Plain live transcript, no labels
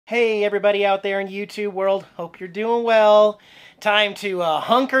Hey everybody out there in YouTube world, hope you're doing well. Time to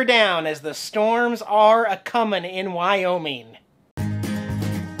hunker down as the storms are a-comin' in Wyoming.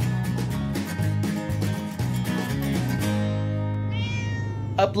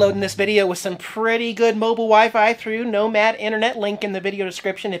 Uploading this video with some pretty good mobile Wi-Fi through Nomad Internet, link in the video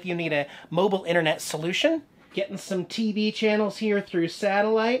description if you need a mobile internet solution. Getting some TV channels here through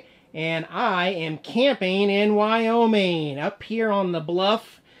satellite, and I am camping in Wyoming, up here on the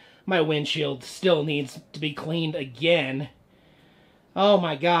bluff. My windshield still needs to be cleaned again. Oh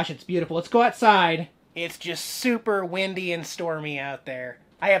my gosh, it's beautiful. Let's go outside. It's just super windy and stormy out there.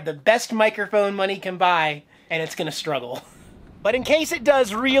 I have the best microphone money can buy, and it's gonna struggle. But in case it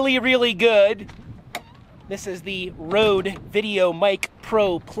does really good, this is the Rode VideoMic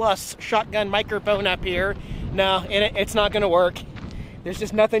Pro Plus shotgun microphone up here. No, it's not gonna work. There's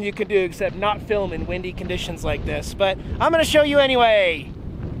just nothing you can do except not film in windy conditions like this. But I'm gonna show you anyway.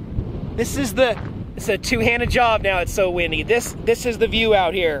 It's a two-handed job now, it's so windy. This is the view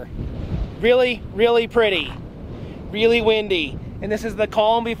out here. Really pretty. Really windy. And this is the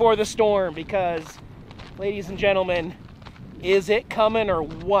calm before the storm because, ladies and gentlemen, is it coming or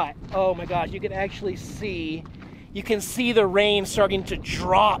what? Oh my gosh, you can actually see, the rain starting to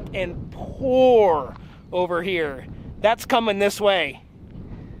drop and pour over here. That's coming this way.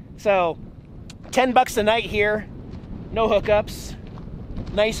 So, $10 a night here, no hookups,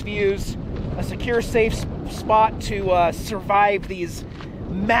 nice views, a secure, safe spot to survive these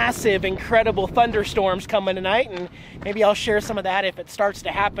massive, incredible thunderstorms coming tonight, and maybe I'll share some of that if it starts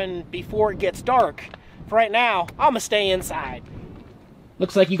to happen before it gets dark. For right now, I'm gonna stay inside.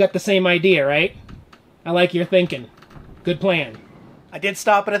 Looks like you got the same idea, right? I like your thinking. Good plan. I did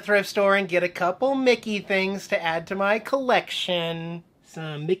stop at a thrift store and get a couple Mickey things to add to my collection.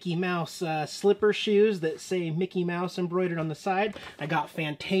 Some Mickey Mouse slipper shoes that say Mickey Mouse embroidered on the side. I got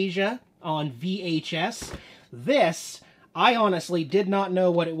Fantasia on VHS. This, I honestly did not know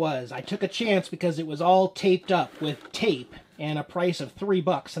what it was. I took a chance because it was all taped up with tape and a price of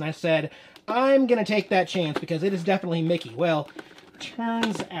 $3. And I said, I'm going to take that chance because it is definitely Mickey. Well,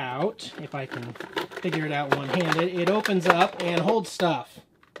 turns out, if I can figure it out one-handed, it opens up and holds stuff,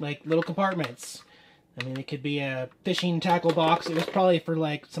 like little compartments. I mean, it could be a fishing tackle box. It was probably for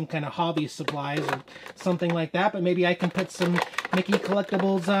like some kind of hobby supplies or something like that, but maybe I can put some Mickey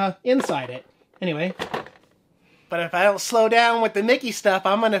collectibles inside it. Anyway. But if I don't slow down with the Mickey stuff,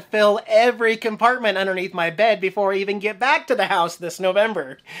 I'm going to fill every compartment underneath my bed before I even get back to the house this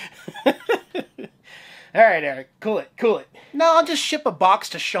November. All right, Eric, cool it. No, I'll just ship a box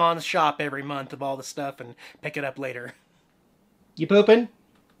to Sean's shop every month of all the stuff and pick it up later. You pooping?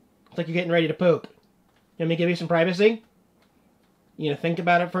 Looks like you're getting ready to poop. You want me to give you some privacy? You gonna think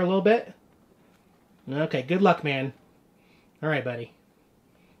about it for a little bit? Okay, good luck, man. All right, buddy.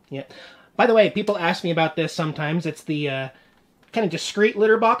 Yeah. By the way, people ask me about this sometimes. It's the kind of discreet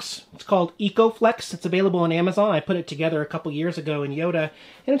litter box. It's called EcoFlex. It's available on Amazon. I put it together a couple years ago in Yoda,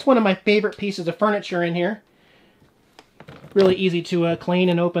 and it's one of my favorite pieces of furniture in here. Really easy to clean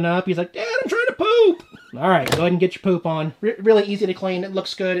and open up. He's like, Dad, I'm trying to poop. All right, go ahead and get your poop on. Really easy to clean. It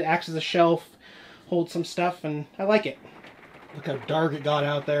looks good. It acts as a shelf. Holds some stuff, and I like it. Look how dark it got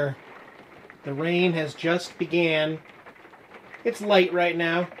out there. The rain has just began. It's light right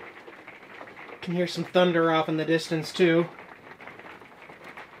now. Can hear some thunder off in the distance, too.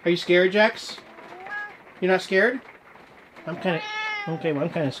 Are you scared, Jax? You're not scared? I'm kind of... Okay, well,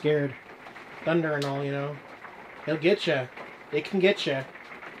 I'm kind of scared. Thunder and all, you know. They'll get you. They can get you.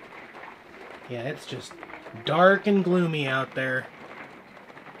 Yeah, it's just dark and gloomy out there.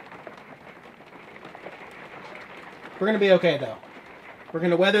 We're going to be okay, though. We're going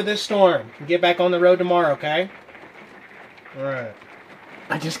to weather this storm and get back on the road tomorrow, okay? Alright.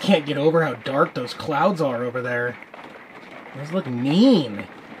 I just can't get over how dark those clouds are over there. Those look mean.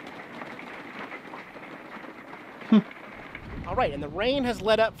 Alright, and the rain has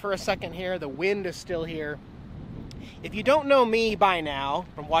let up for a second here. The wind is still here. If you don't know me by now,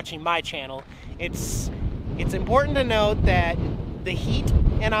 from watching my channel, it's important to note that the heat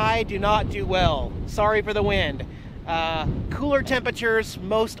and I do not do well. Sorry for the wind. Cooler temperatures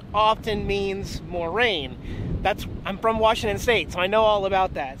most often means more rain. I'm from Washington State, so I know all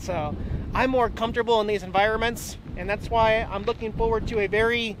about that. So I'm more comfortable in these environments, and that's why I'm looking forward to a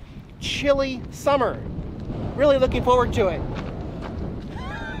very chilly summer. Really looking forward to it.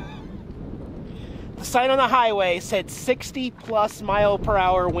 The sign on the highway said 60+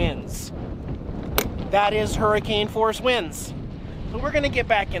 mile/hour winds. That is hurricane force winds. So we're gonna get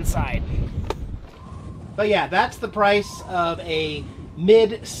back inside. But yeah, that's the price of a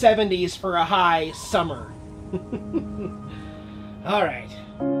mid-70s for a high summer. All right.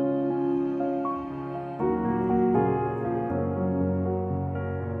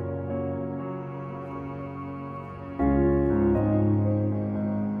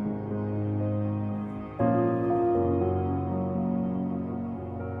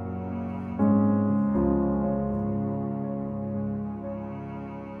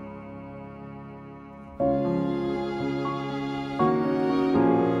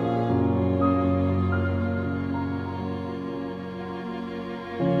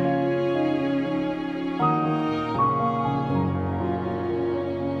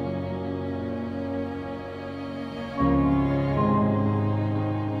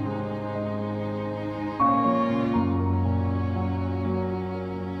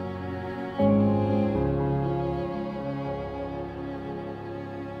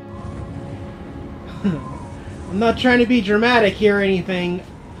 I'm not trying to be dramatic here or anything.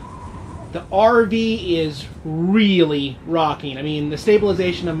 The RV is really rocking. I mean, the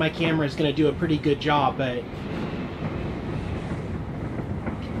stabilization of my camera is going to do a pretty good job, but...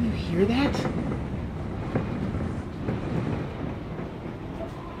 Can you hear that?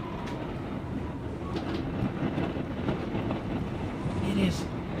 It is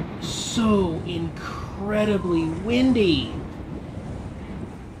so incredibly windy.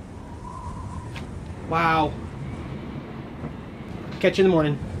 Wow. Catch you in the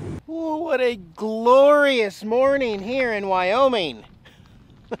morning. Ooh, what a glorious morning here in Wyoming.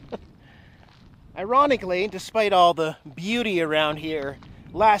 Ironically, despite all the beauty around here,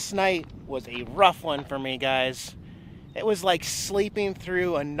 last night was a rough one for me, guys. It was like sleeping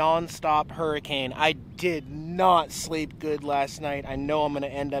through a non-stop hurricane. I did not sleep good last night. I know I'm going to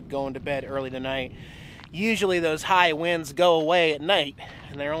end up going to bed early tonight. Usually those high winds go away at night,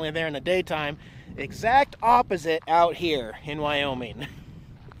 and they're only there in the daytime. Exact opposite out here in Wyoming.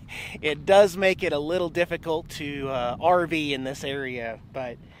 It does make it a little difficult to RV in this area,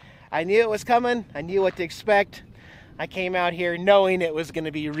 but I knew it was coming. I knew what to expect. I came out here knowing it was going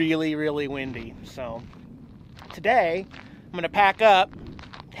to be really, really windy. So today, I'm going to pack up,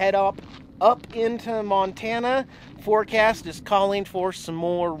 head up into Montana. Forecast is calling for some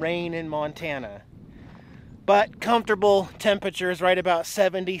more rain in Montana. But comfortable temperatures, right about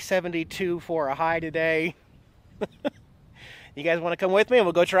 70, 72 for a high today. You guys want to come with me and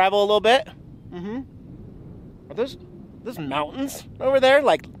we'll go travel a little bit? Are those mountains over there?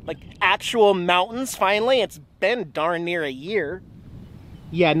 Like actual mountains, finally? It's been darn near a year.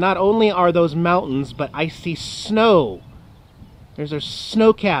 Yeah, not only are those mountains, but I see snow. There's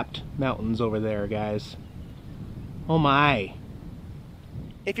snow-capped mountains over there, guys. Oh my.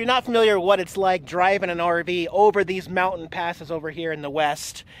 If you're not familiar with what it's like driving an RV over these mountain passes over here in the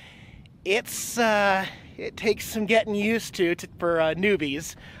west, it takes some getting used to for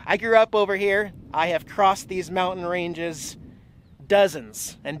newbies. I grew up over here. I have crossed these mountain ranges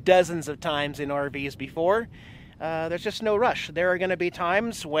dozens and dozens of times in RVs before. There's just no rush. There are going to be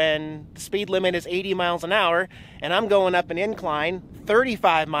times when the speed limit is 80 miles an hour and I'm going up an incline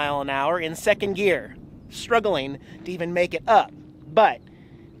 35 miles an hour in second gear, struggling to even make it up. But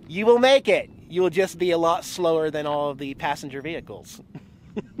you will make it. You will just be a lot slower than all of the passenger vehicles.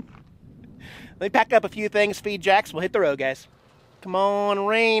 Let me pack up a few things, feed jacks, we'll hit the road, guys. Come on,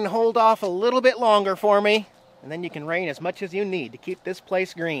 rain, hold off a little bit longer for me, and then you can rain as much as you need to keep this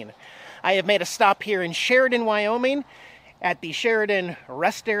place green. I have made a stop here in Sheridan, Wyoming, at the Sheridan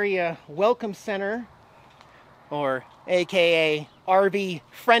Rest Area Welcome Center, or AKA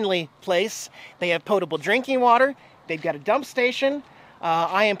RV-friendly place. They have potable drinking water, they've got a dump station.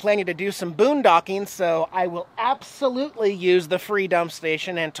 I am planning to do some boondocking, so I will absolutely use the free dump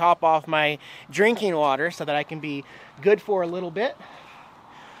station and top off my drinking water so that I can be good for a little bit.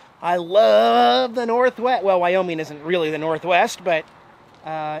 I love the Northwest. Well, Wyoming isn't really the Northwest, but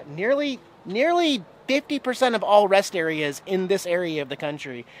nearly 50% of all rest areas in this area of the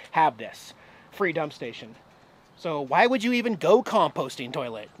country have this free dump station. So why would you even go composting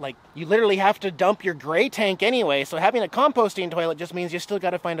toilet? Like, you literally have to dump your gray tank anyway, so having a composting toilet just means you still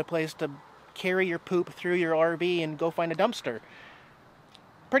got to find a place to carry your poop through your RV and go find a dumpster.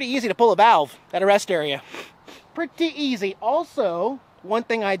 Pretty easy to pull a valve at a rest area. Pretty easy. Also, one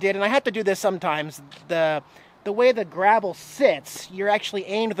thing I did, and I have to do this sometimes, the way the gravel sits, you're actually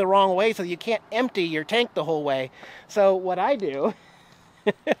aimed the wrong way, so you can't empty your tank the whole way. So what I do,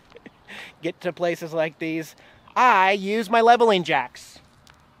 get to places like these, I use my leveling jacks.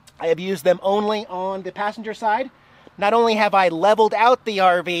 I have used them only on the passenger side. Not only have I leveled out the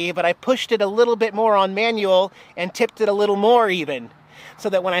RV, but I pushed it a little bit more on manual and tipped it a little more even. So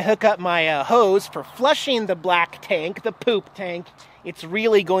that when I hook up my hose for flushing the black tank, the poop tank, it's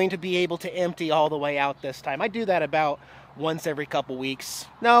really going to be able to empty all the way out this time. I do that about once every couple weeks.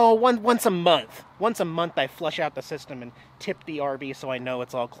 No, once a month. Once a month I flush out the system and tip the RV so I know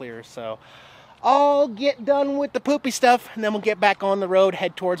it's all clear. So I'll get done with the poopy stuff, and then we'll get back on the road,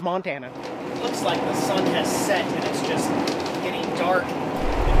 head towards Montana. Looks like the sun has set, and it's just getting dark.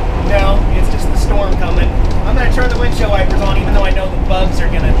 No, it's just the storm coming. I'm going to turn the windshield wipers on, even though I know the bugs are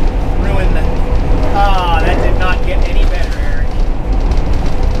going to ruin the... that did not get any better, Eric.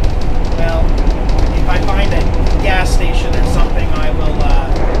 Well, if I find a gas station or something, I will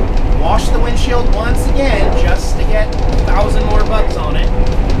wash the windshield once again, just to get 1,000 more bugs on it.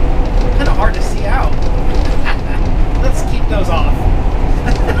 Kind of hard to see out. Let's keep those off.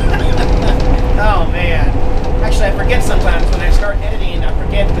 Oh man. Actually, I forget sometimes when I start editing, I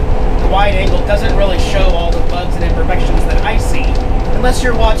forget that the wide angle doesn't really show all the bugs and imperfections that I see. And unless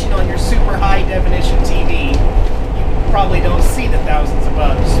you're watching on your super high definition TV, you probably don't see the thousands of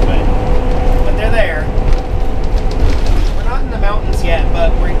bugs, but they're there. We're not in the mountains yet,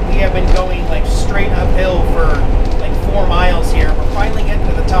 but we have been going like straight uphill for like 4 miles here. We're finally getting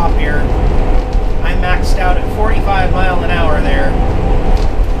to the top here. I'm maxed out at 45 miles an hour there,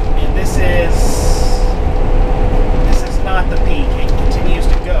 and this is not the peak. It continues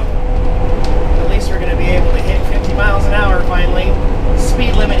to go. At least we're going to be able to hit 50 miles an hour finally.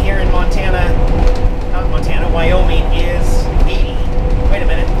 Speed limit here in Montana, not Montana, Wyoming is 80. Wait a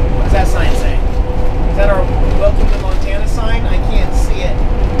minute, what does that sign say? Is that our welcome to Montana sign? I can't see it.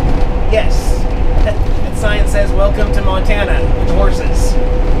 Yes, that sign says welcome to Montana with horses.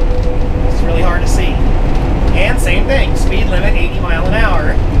 It's really hard to see. And same thing, speed limit 80 miles an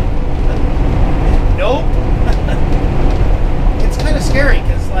hour. Nope. It's kind of scary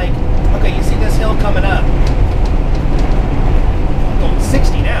because, like, okay, you see this hill coming up. I'm going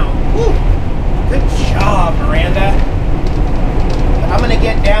 60 now. Woo! Good job, Miranda. But I'm going to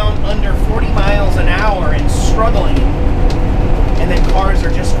get down under 40 miles an hour and struggling. And then cars are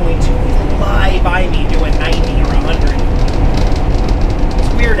just going to fly by me doing 90 or 100.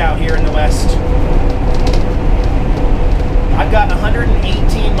 It's weird out here in the West. I've got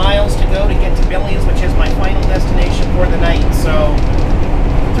 118 miles to go to get to Billings, which is my final destination for the night. So,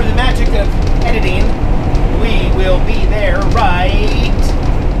 through the magic of editing, we will be there right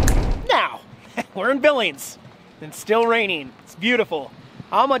now. We're in Billings. It's still raining. It's beautiful.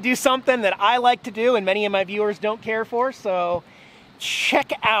 I'm going to do something that I like to do and many of my viewers don't care for, so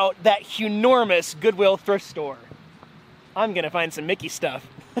check out that enormous Goodwill thrift store. I'm going to find some Mickey stuff.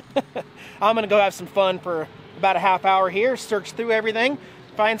 I'm going to go have some fun for about a half hour here, search through everything,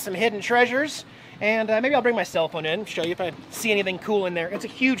 find some hidden treasures, and maybe I'll bring my cell phone in, show you if I see anything cool in there. It's a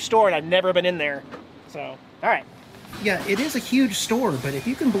huge store and I've never been in there. So, all right. Yeah, it is a huge store, but if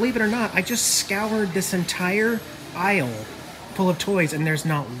you can believe it or not, I just scoured this entire aisle full of toys and there's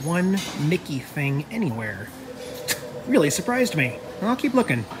not one Mickey thing anywhere. Really surprised me. I'll keep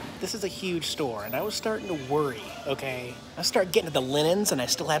looking. This is a huge store, and I was starting to worry, okay? I started getting to the linens, and I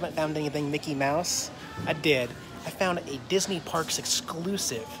still haven't found anything Mickey Mouse. I did. I found a Disney Parks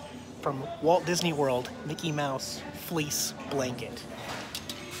exclusive from Walt Disney World Mickey Mouse fleece blanket.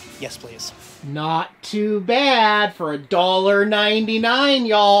 Yes, please. Not too bad for $1.99,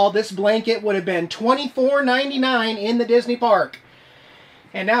 y'all. This blanket would have been $24.99 in the Disney park.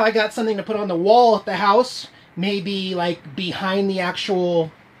 And now I got something to put on the wall at the house, maybe like behind the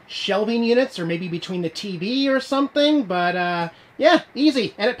actual shelving units or maybe between the TV or something, but yeah,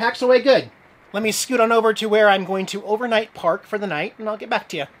 easy, and it packs away good. Let me scoot on over to where I'm going to overnight park for the night, and I'll get back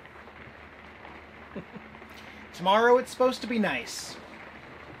to you. Tomorrow it's supposed to be nice.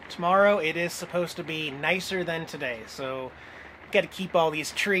 Tomorrow it is supposed to be nicer than today, so got to keep all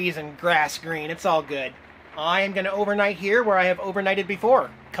these trees and grass green. It's all good. I am going to overnight here where I have overnighted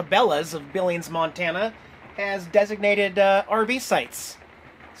before. Cabela's of Billings, Montana has designated RV sites.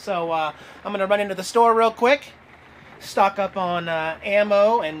 So I'm going to run into the store real quick, stock up on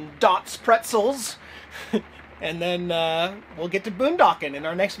ammo and Dots pretzels, and then we'll get to boondocking in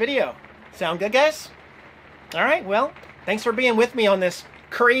our next video. Sound good, guys? All right, well, thanks for being with me on this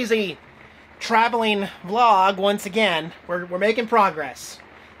crazy traveling vlog once again. We're making progress.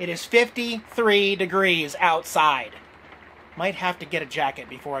 It is 53 degrees outside. Might have to get a jacket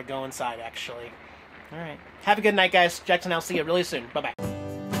before I go inside, actually. All right. Have a good night, guys. Jackson, I'll see you really soon. Bye-bye.